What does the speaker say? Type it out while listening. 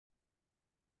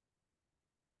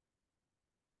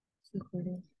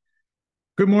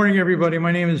Good morning, everybody.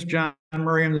 My name is John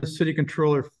Murray. I'm the City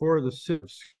Controller for the City of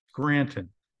Scranton.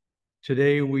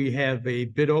 Today we have a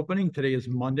bid opening. Today is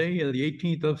Monday, the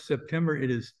 18th of September. It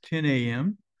is 10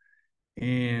 a.m.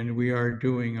 and we are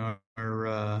doing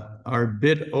our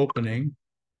bid opening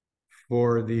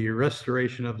for the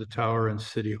restoration of the tower in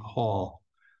City Hall.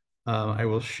 I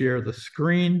will share the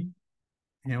screen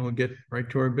and we'll get right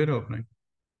to our bid opening.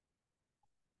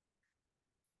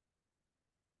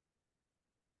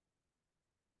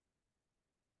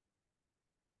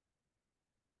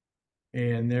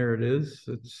 And there it is.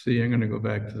 Let's see, I'm going to go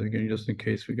back to the beginning just in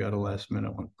case we got a last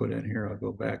minute one put in here. I'll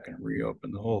go back and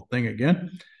reopen the whole thing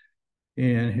again.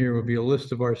 And here will be a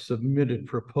list of our submitted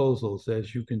proposals.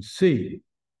 As you can see,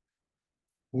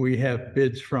 we have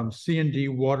bids from C&D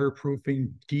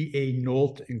Waterproofing, D.A.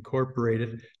 Nolt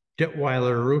Incorporated,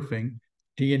 Detweiler Roofing,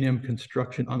 D&M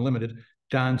Construction Unlimited,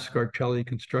 Don Scarcelli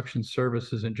Construction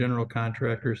Services and General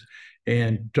Contractors,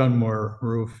 and Dunmore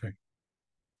Roofing.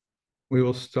 We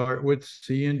will start with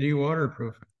C&D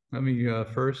Waterproofing. Let me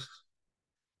first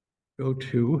go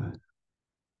to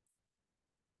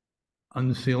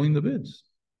unsealing the bids.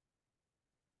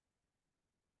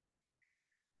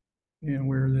 And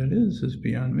where that is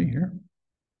beyond me here.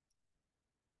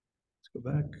 Let's go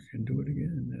back and do it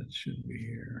again. That should be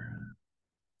here.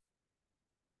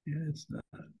 Yeah, it's not.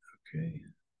 Okay.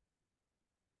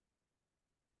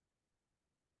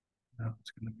 Now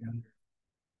it's going to be under.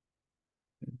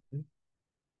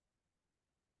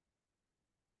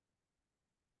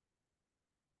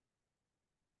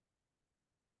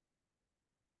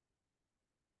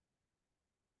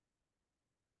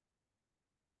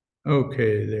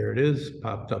 Okay, there it is,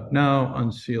 popped up now,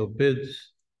 unsealed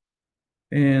bids.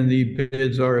 And the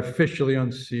bids are officially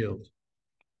unsealed.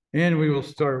 And we will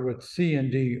start with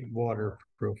C&D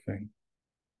Waterproofing.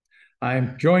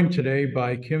 I'm joined today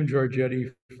by Kim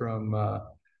Giorgetti from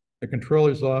the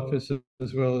Controller's Office,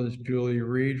 as well as Julie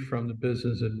Reed from the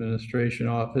Business Administration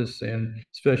Office, and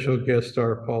special guest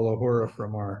star Paula Hora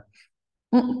from our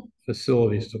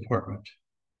Facilities Department.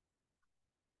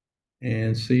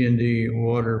 And C&D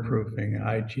Waterproofing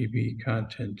IGB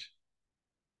content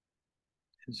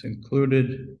is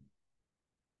included.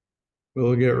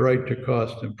 We'll get right to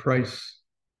cost and price.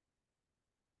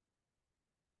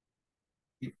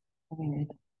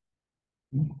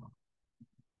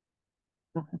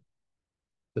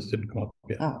 This didn't come up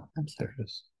yet. Oh, I'm sorry. There it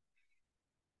is.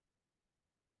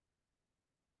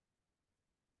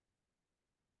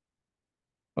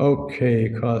 Okay,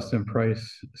 cost and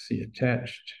price, see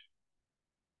attached.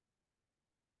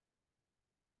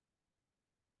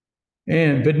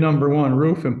 And bid number one,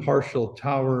 roof and partial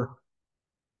tower.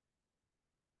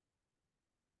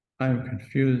 I'm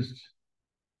confused.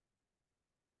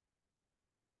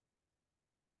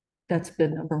 That's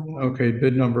bid number one. Okay,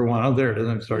 bid number one. Oh, there it is.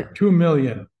 I'm sorry. Yeah.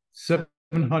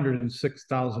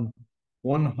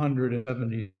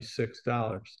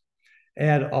 $2,706,176.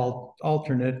 Add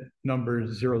alternate number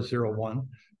 001.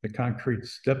 The concrete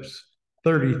steps,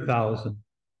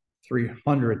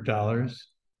 $30,300.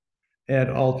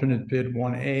 Add alternate bid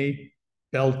 1A,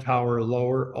 bell tower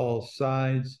lower, all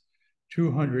sides,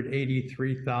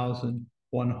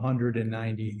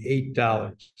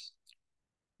 $283,198.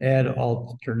 Add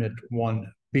alternate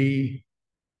 1B,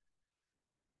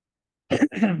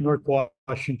 North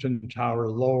Washington Tower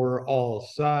lower, all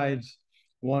sides,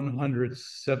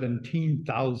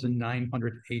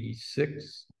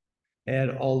 $117,986. Add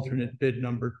alternate bid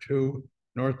number 2,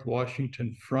 North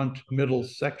Washington front middle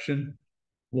section,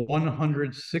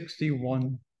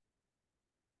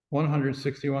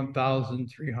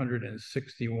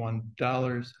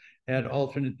 $161,361. Add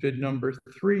alternate bid number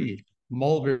 3,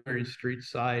 Mulberry Street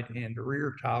side and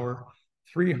rear tower,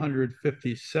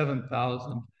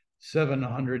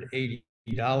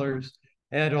 $357,780.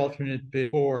 Add alternate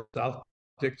bid 4, South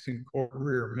Dixon Court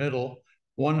rear middle,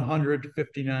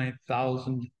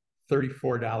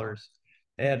 $159,034.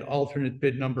 Add alternate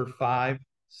bid number 5,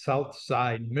 South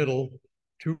side middle,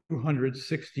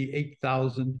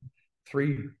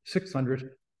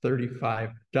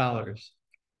 $268,635.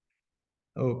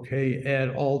 Okay, add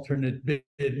alternate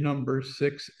bid number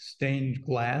 6, stained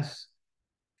glass,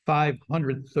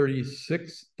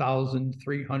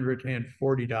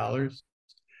 $536,340.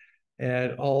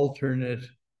 Add alternate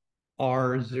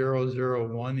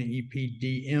R001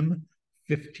 EPDM,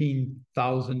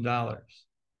 $15,000.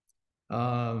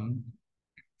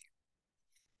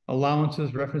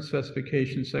 Allowances, reference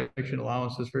specification section,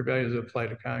 allowances for values that apply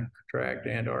to contract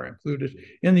and are included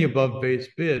in the above base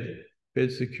bid.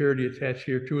 Bid security attached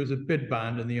here too is a bid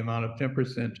bond in the amount of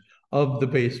 10% of the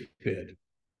base bid.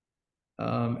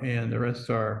 And the rest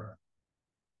are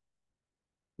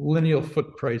lineal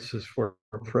foot prices for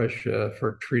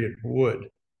for treated wood.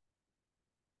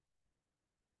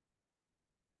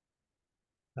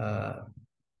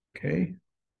 Okay.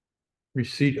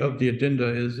 Receipt of the addenda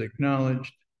is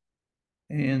acknowledged,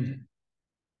 and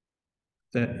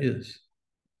that is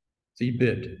the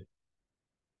bid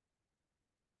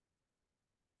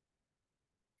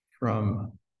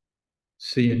from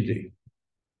C&D.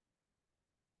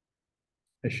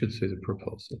 I should say the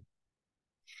proposal.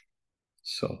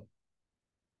 So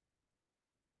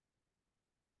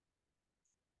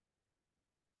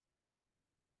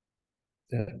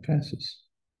that passes.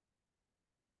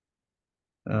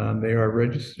 They are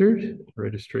registered.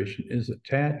 Registration is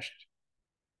attached.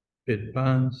 Bid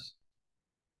bonds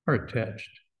are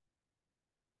attached.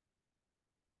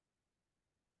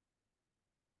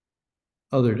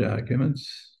 Other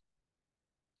documents.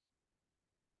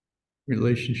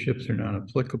 Relationships are not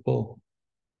applicable.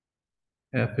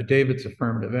 Affidavits,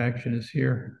 affirmative action is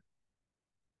here.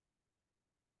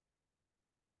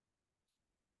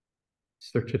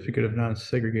 Certificate of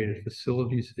non-segregated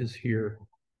facilities is here.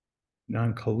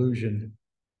 Non-collusion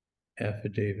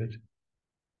affidavit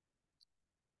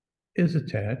is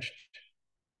attached.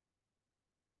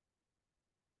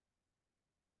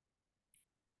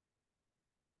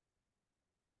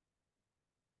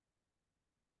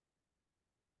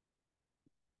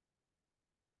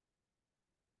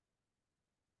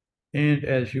 And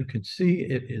as you can see,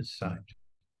 it is signed.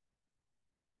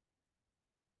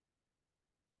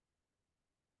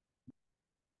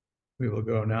 We will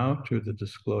go now to the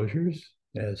disclosures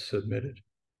as submitted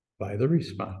by the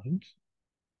respondent.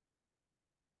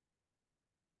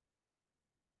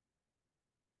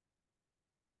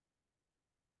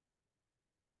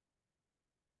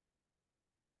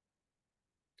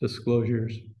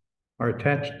 Disclosures are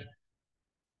attached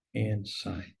and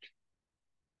signed.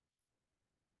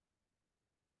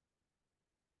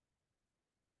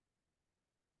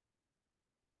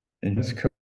 And this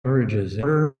coverage is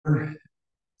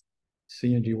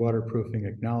C&D Waterproofing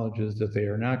acknowledges that they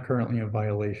are not currently in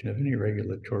violation of any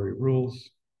regulatory rules,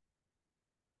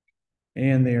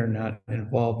 and they are not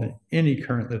involved in any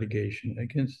current litigation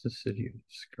against the city of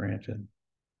Scranton.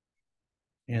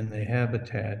 And they have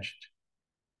attached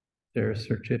their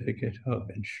certificate of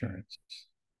insurance.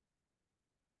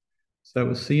 So that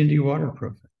was C&D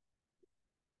Waterproofing.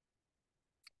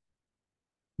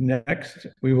 Next,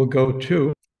 we will go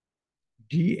to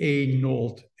D.A.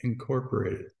 Nolt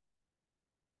Incorporated.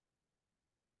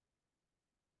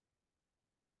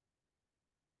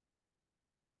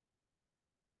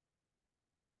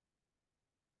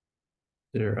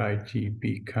 Their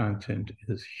ITB content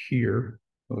is here.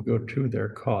 We'll go to their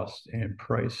cost and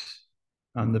price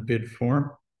on the bid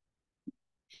form.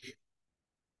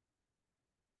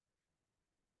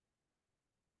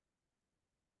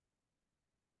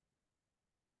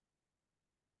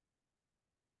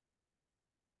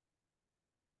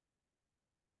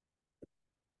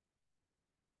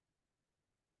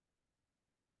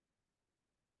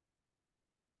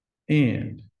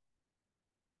 And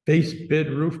base bid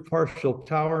roof partial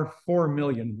tower,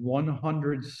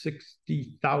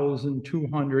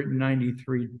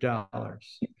 $4,160,293.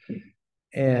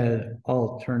 Add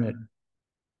alternate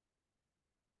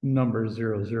number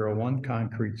 001,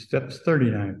 concrete steps,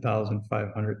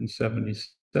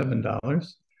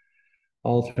 $39,577.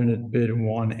 Alternate bid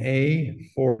 1A,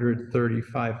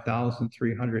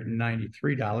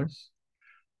 $435,393.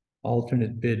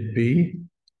 Alternate bid B,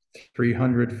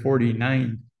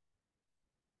 $340,991.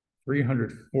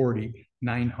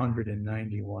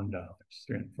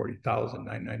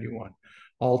 $340,991.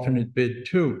 Alternate bid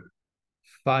 2,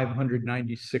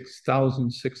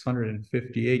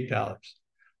 $596,658.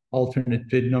 Alternate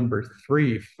bid number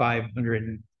 3,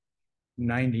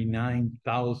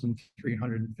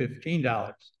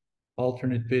 $599,315.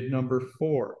 Alternate bid number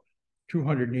 4,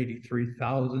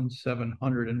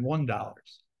 $283,701.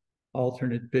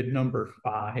 Alternate bid number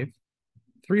 5,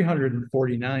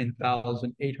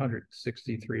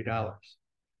 $349,863.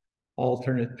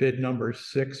 Alternate bid number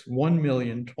 6,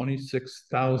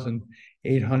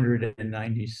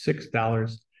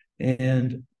 $1,026,896.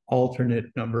 And alternate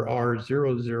number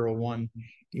R001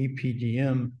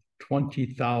 EPDM,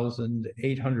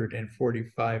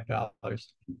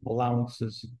 $20,845.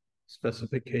 Allowances,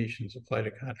 specifications apply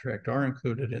to contract are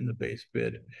included in the base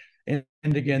bid. And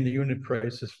again, the unit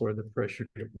prices for the pressure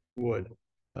wood,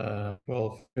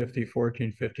 1250,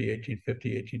 1450,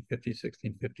 1850, 1850,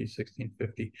 1650,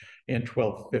 1650, and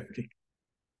 1250,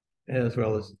 as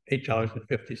well as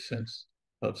 $8.50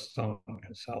 of stone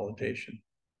consolidation.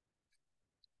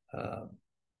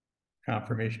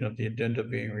 Confirmation of the addenda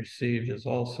being received is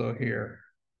also here.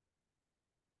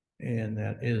 And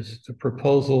that is the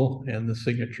proposal and the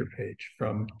signature page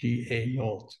from D.A.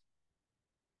 Nolt.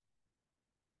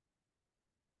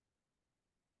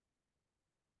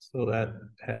 So that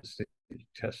has the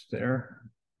test there,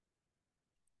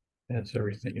 as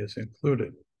everything is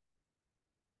included.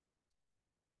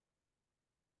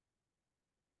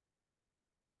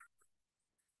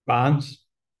 Bonds,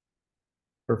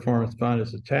 performance bond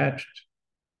is attached.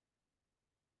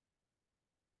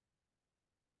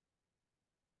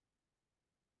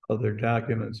 Other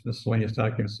documents, miscellaneous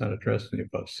documents not addressed in the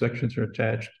above sections are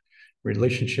attached.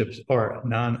 Relationships are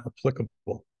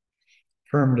non-applicable.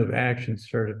 Affirmative action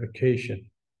certification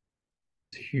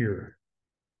here,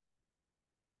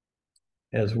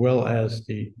 as well as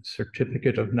the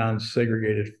certificate of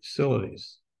non-segregated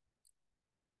facilities.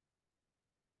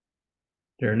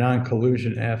 Their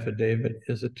non-collusion affidavit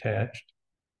is attached.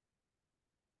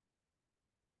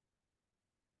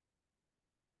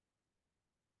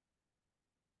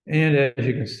 And as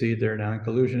you can see, their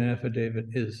non-collusion affidavit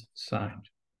is signed.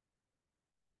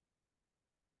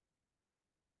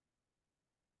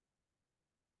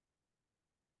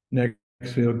 Next,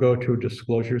 we'll go to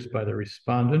disclosures by the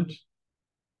respondent.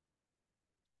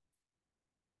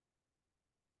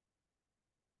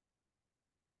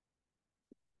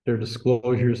 Their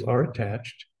disclosures are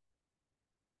attached,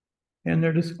 and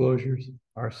their disclosures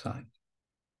are signed.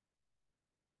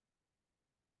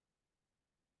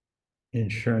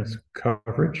 Insurance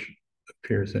coverage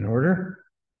appears in order.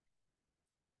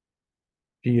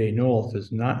 D.A. Nolt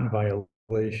is not in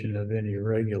violation of any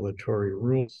regulatory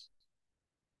rules.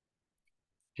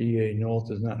 D.A.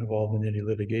 Nolt is not involved in any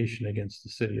litigation against the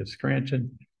city of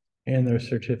Scranton, and their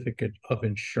certificate of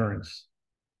insurance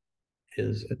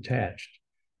is attached.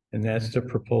 And that's the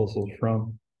proposal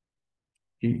from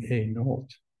D.A.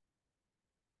 Nolt.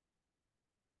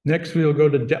 Next, we'll go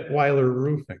to Detweiler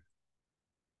Roofing.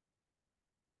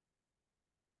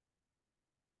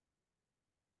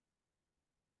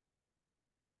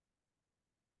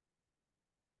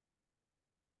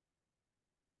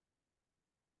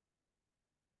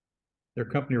 Their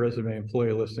company resume,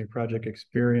 employee listing, project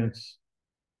experience,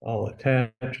 all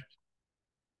attached.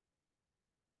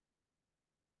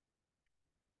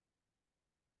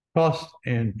 Cost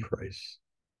and price.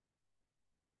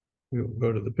 We will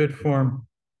go to the bid form.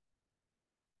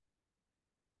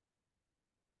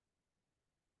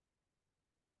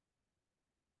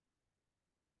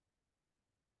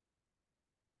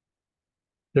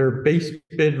 Their base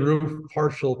bid roof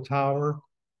partial tower,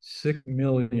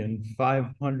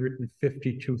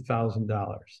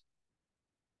 $6,552,000.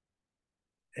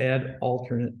 Add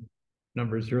alternate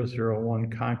number 001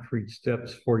 concrete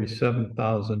steps,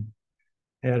 47,000.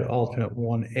 Add alternate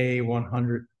 1A,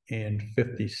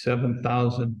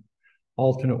 157,000.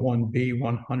 Alternate 1B,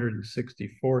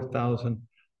 164,000.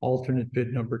 Alternate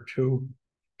bid number 2,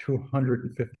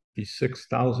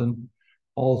 256,000.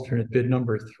 Alternate bid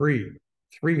number 3,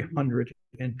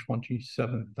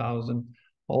 327,000.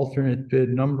 Alternate bid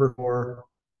number 4,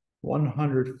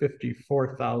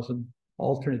 154,000.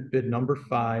 Alternate bid number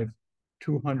 5,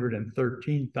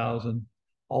 213,000.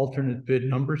 Alternate bid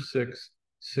number 6,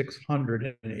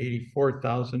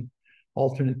 684,000.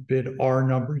 Alternate bid R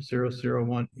number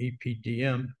 001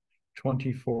 EPDM,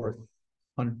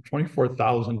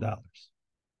 $24,000.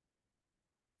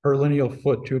 Per lineal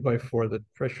foot 2x4, the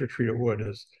pressure treated wood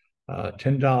is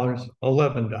 $10,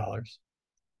 $11,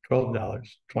 $12,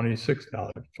 $26,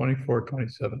 $24,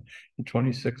 $27, and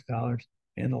 $26.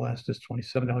 And the last is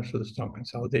 $27 for the stone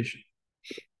consolidation.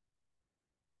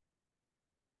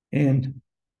 And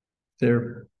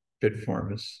their bid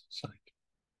form is signed.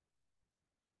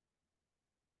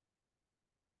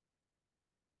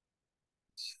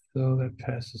 So that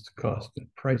passes the cost and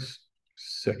price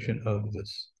section of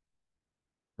this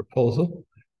proposal.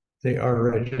 They are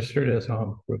registered as a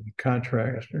home improvement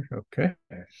contractor. Okay.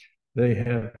 They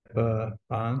have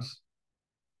bonds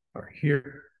are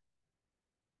here.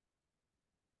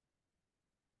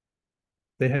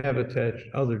 They have attached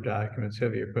other documents,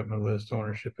 heavy equipment list,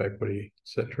 ownership, equity,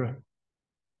 etc.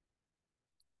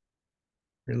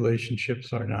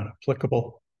 Relationships are not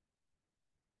applicable.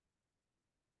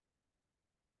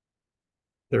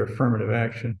 Their affirmative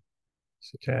action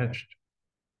is attached.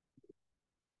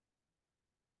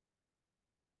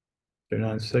 Their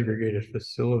non-segregated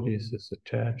facilities is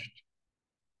attached.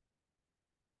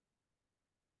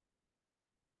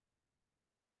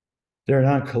 Their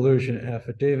non-collusion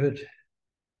affidavit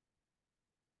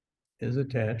is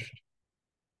attached.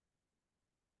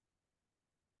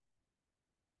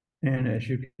 And as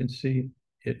you can see,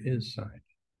 it is signed.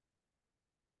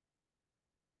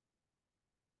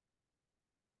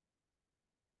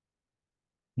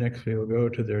 Next, we will go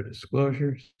to their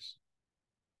disclosures.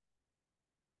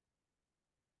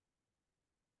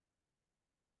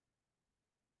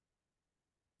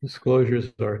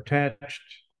 Disclosures are attached.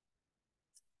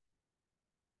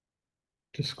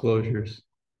 Disclosures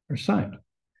are signed.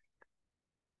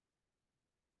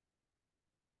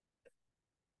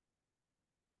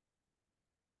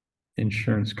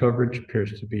 Insurance coverage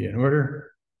appears to be in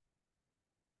order.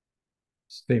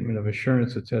 Statement of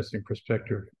assurance attesting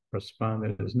prospective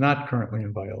respondent is not currently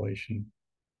in violation,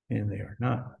 and they are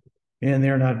not. And they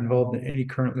are not involved in any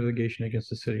current litigation against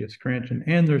the city of Scranton,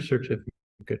 and their certificate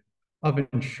of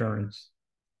insurance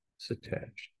is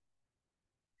attached.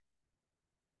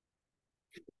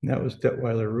 And that was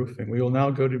Detweiler Roofing. We will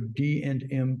now go to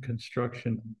D&M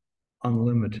Construction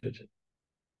Unlimited.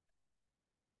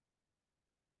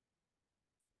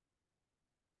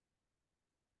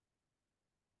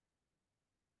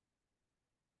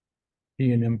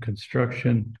 D&M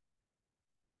Construction.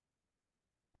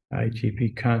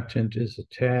 ITP content is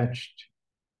attached.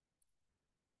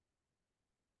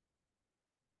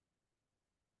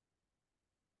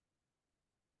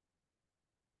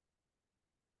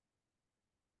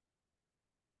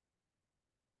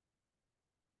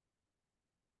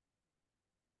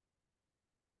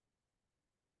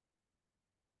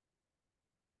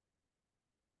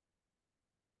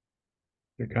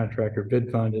 The contractor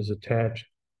bid fund is attached.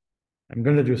 I'm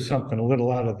going to do something a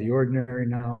little out of the ordinary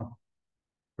now.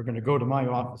 We're going to go to my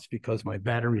office because my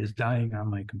battery is dying on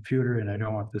my computer and I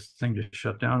don't want this thing to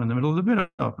shut down in the middle of the bid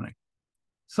opening.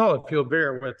 So if you'll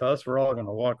bear with us, we're all going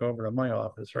to walk over to my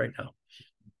office right now.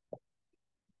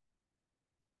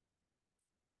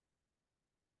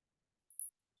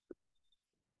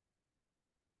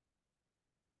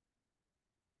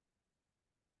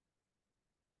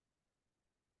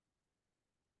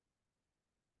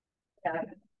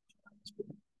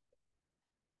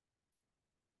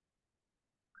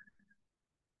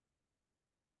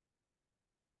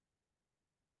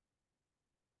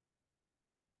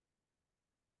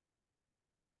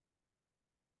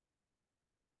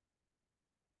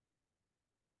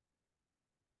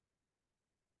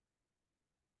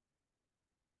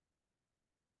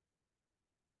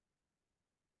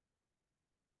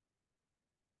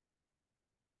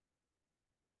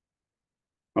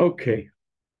 Okay.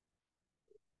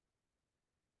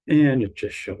 And it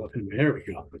just showed up in there. We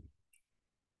go.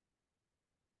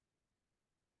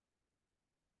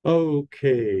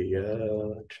 Okay.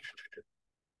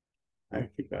 I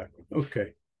keep back.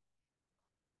 Okay.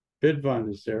 Bid bond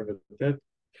is there, but that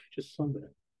just Sunday.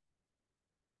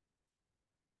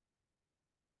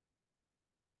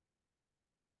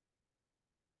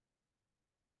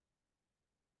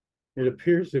 It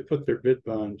appears they put their bid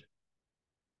bond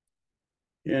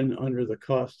in under the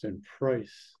cost and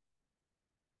price,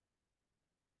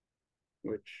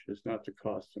 which is not the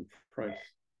cost and price.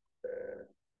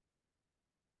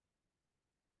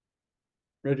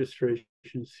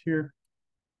 Registrations here.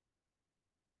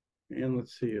 And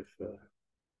let's see if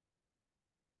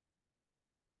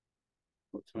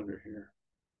what's under here.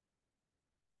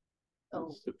 Oh,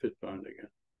 it's the bid bond again.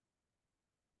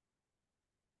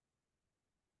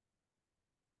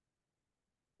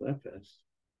 That fast.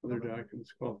 Other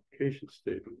documents, qualification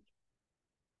statement.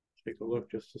 Take a look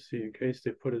just to see in case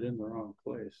they put it in the wrong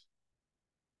place.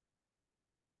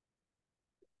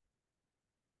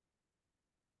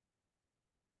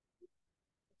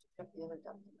 Check the other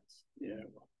documents. Yeah,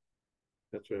 well,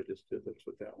 that's what I just did. That's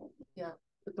what that one was. Yeah,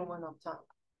 put the one up top.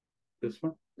 This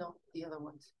one? No, the other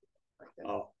ones. Right there.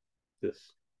 Oh,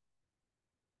 this.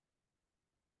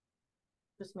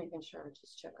 Just making sure,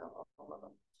 just check out all of them,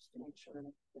 just to make sure that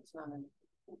it's not in.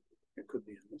 It could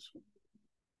be in this one.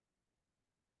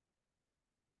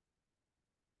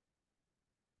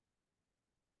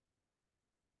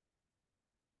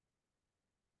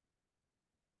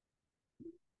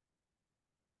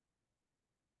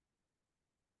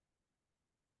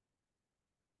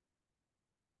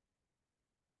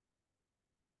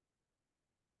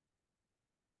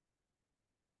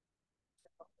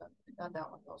 Not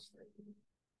that one, those three.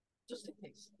 Just in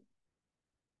case. Yeah.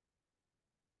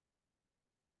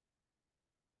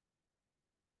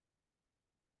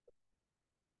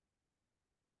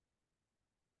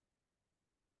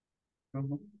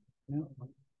 Go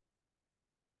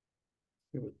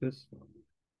with this one.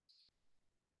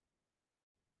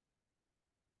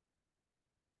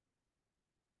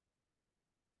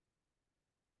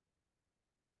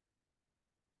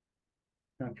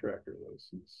 Contractor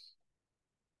license.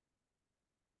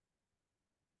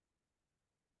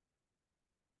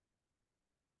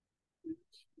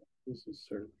 This is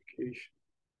certification.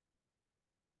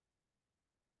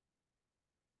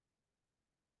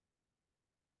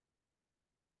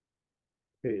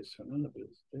 Okay, so none of it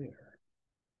is there.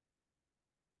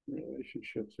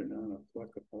 Relationships are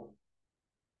non-applicable.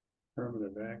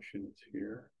 Affirmative action is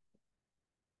here.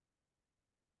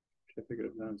 Certificate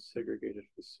of non-segregated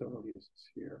facilities is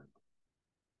here.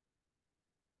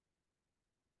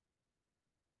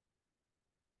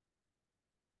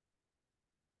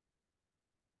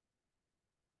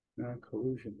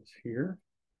 Non-collusion is here.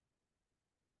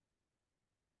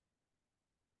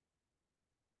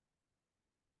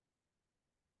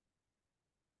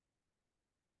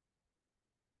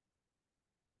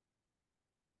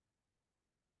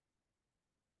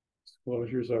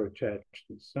 Disclosures are attached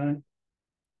and signed.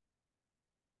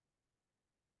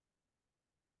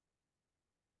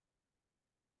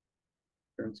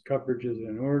 Insurance coverage is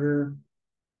in order.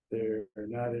 They're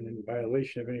not in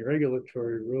violation of any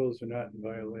regulatory rules. They're not in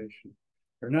violation.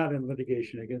 They're not in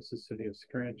litigation against the city of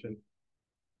Scranton.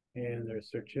 And their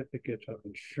certificate of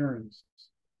insurance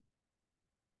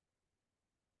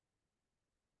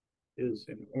is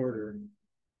in order.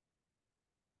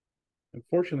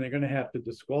 Unfortunately, they're going to have to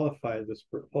disqualify this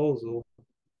proposal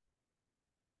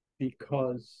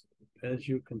because, as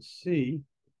you can see,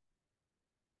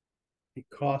 the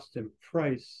cost and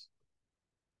price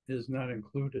is not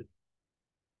included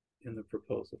in the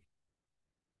proposal.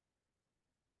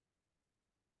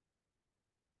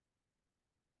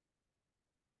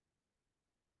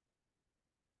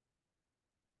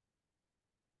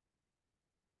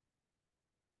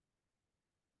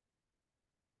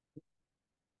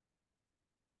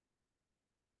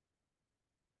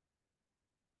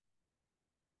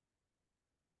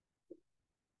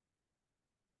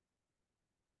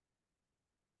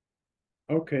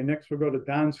 Okay, next we'll go to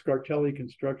Don Scartelli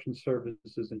Construction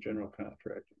Services and General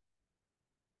Contracting.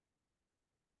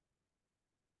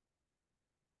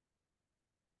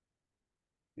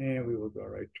 And we will go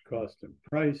right to cost and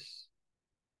price.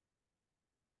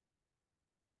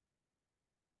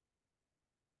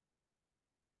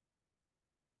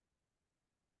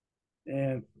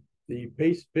 And the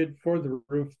base bid for the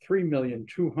roof,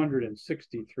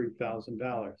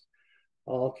 $3,263,000.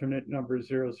 Alternate number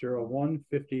 001,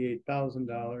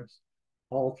 $58,000.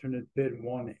 Alternate bid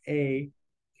 1A,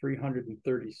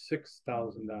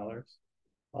 $336,000.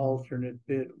 Alternate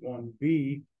bid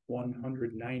 1B,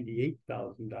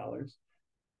 $198,000.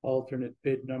 Alternate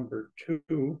bid number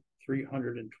 2,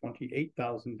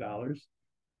 $328,000.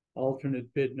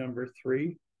 Alternate bid number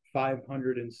 3,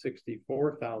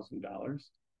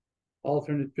 $564,000.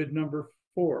 Alternate bid number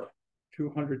 4,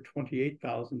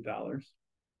 $228,000.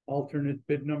 Alternate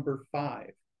bid number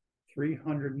 5,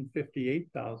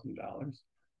 $358,000.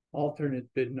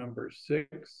 Alternate bid number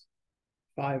 6,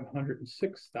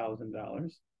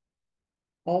 $506,000.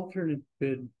 Alternate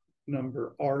bid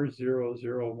number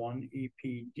R001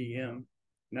 EPDM,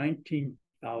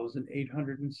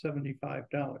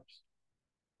 $19,875.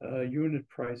 Unit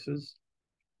prices,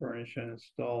 furnish and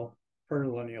install per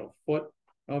lineal foot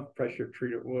of pressure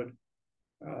treated wood.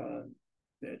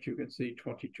 That you can see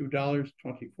 $22, $24,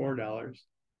 $50,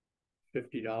 $55,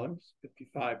 $50,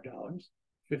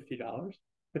 $55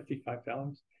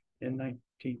 in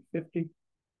 1950,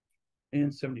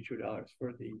 and $72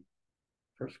 for the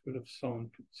first foot of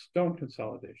stone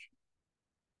consolidation.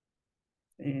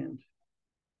 And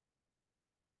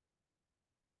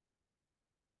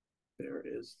there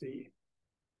is the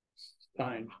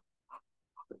signed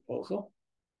proposal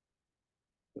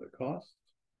for the cost.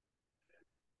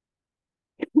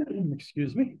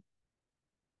 Excuse me.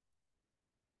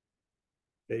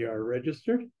 They are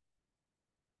registered.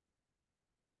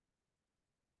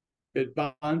 Bid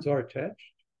bonds are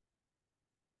attached.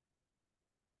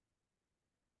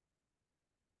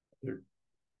 Their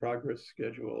progress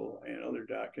schedule and other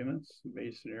documents,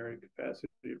 masonry capacity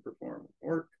to perform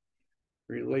work.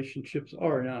 Relationships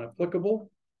are non-applicable.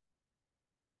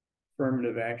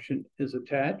 Affirmative action is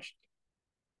attached.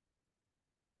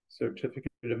 Certificate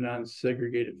of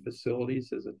non-segregated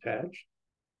facilities is attached.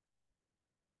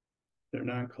 Their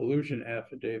non-collusion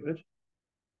affidavit.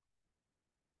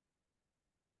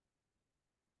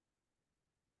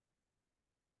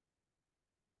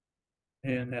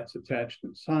 And that's attached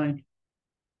and signed.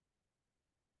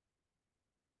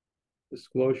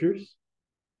 Disclosures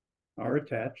are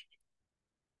attached.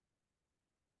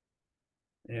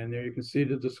 And there you can see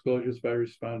the disclosures by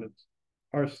respondents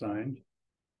are signed.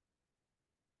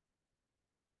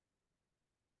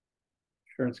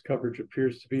 Insurance coverage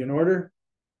appears to be in order.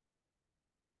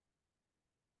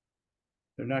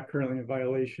 They're not currently in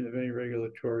violation of any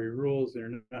regulatory rules.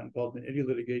 They're not involved in any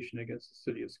litigation against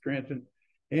the city of Scranton.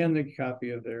 And the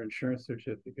copy of their insurance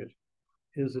certificate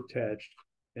is attached.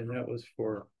 And that was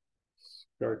for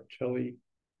Scartelli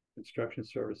construction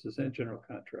services, and general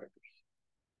contractors.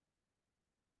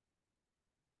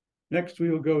 Next,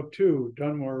 we will go to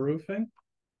Dunmore Roofing.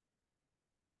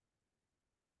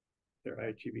 Their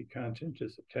ITB content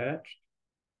is attached.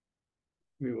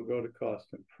 We will go to cost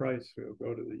and price. We will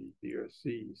go to the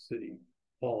DRC City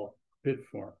Hall bid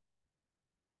form.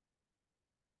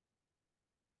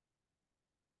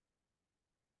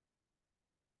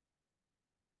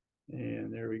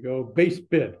 And there we go. Base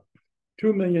bid,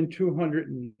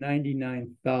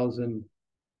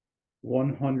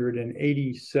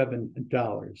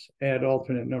 $2,299,187. Add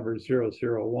alternate number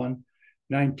 001,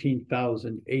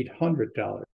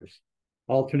 $19,800.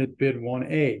 Alternate bid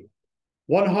 1A,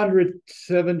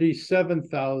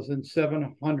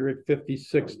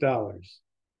 $177,756.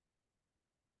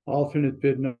 Alternate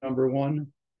bid number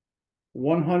 1,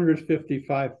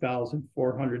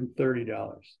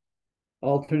 $155,430.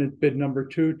 Alternate bid number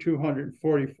 2,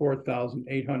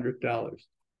 $244,800.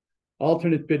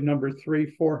 Alternate bid number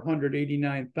 3,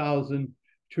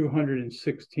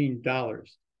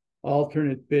 $489,216.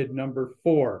 Alternate bid number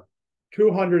 4,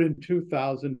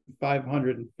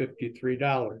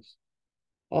 $202,553.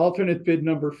 Alternate bid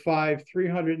number 5,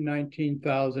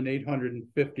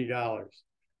 $319,850.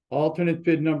 Alternate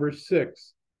bid number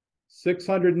 6,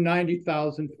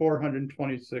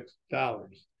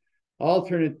 $690,426.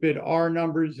 Alternate bid R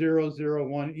number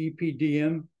 001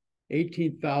 EPDM,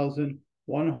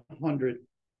 $18,100.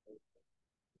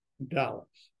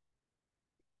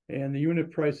 And the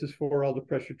unit prices for all the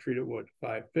pressure treated wood,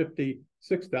 $5.50,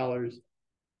 $6,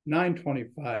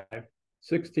 $9.25,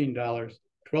 $16,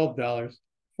 $12,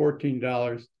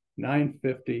 $14,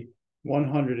 $9.50,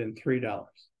 $103.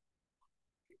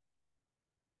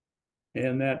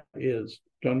 And that is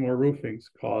Dunmore Roofing's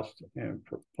cost and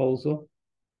proposal.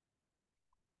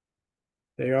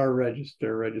 They are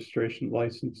registered. Registration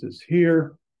license is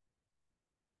here.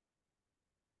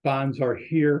 Bonds are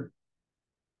here.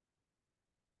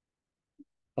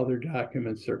 Other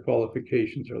documents, their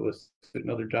qualifications are listed in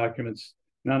other documents.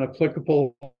 Not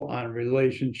applicable on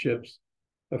relationships.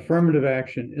 Affirmative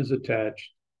action is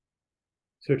attached.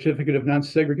 Certificate of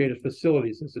non-segregated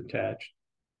facilities is attached.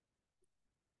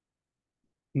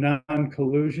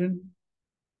 Non-collusion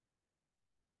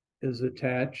is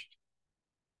attached.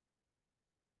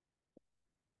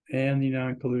 And the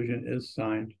non-collusion is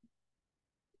signed.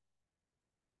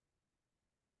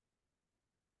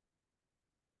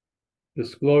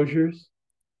 Disclosures.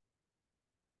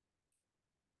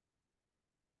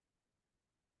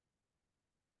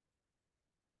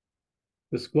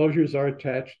 Disclosures are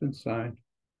attached and signed.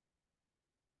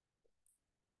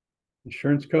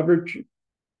 Insurance coverage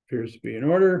appears to be in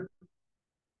order.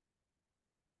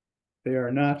 They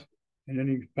are not in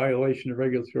any violation of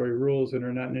regulatory rules and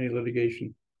are not in any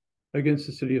litigation against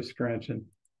the city of Scranton,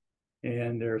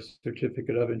 and their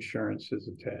certificate of insurance is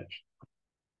attached.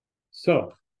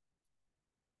 So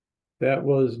that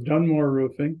was Dunmore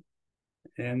Roofing,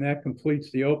 and that completes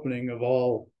the opening of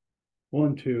all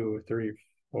 1, 2, 3,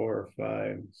 4,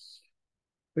 5,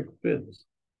 6 bids.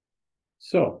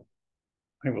 So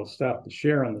I will stop the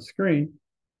share on the screen.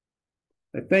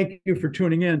 I thank you for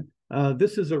tuning in.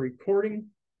 This is a recording.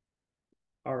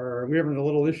 We're having a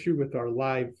little issue with our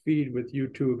live feed with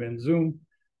YouTube and Zoom.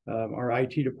 Our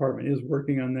IT department is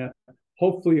working on that.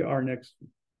 Hopefully our next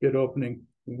bid opening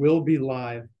will be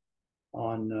live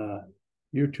on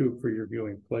YouTube for your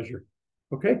viewing pleasure.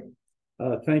 Okay,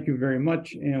 thank you very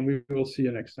much, and we will see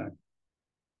you next time.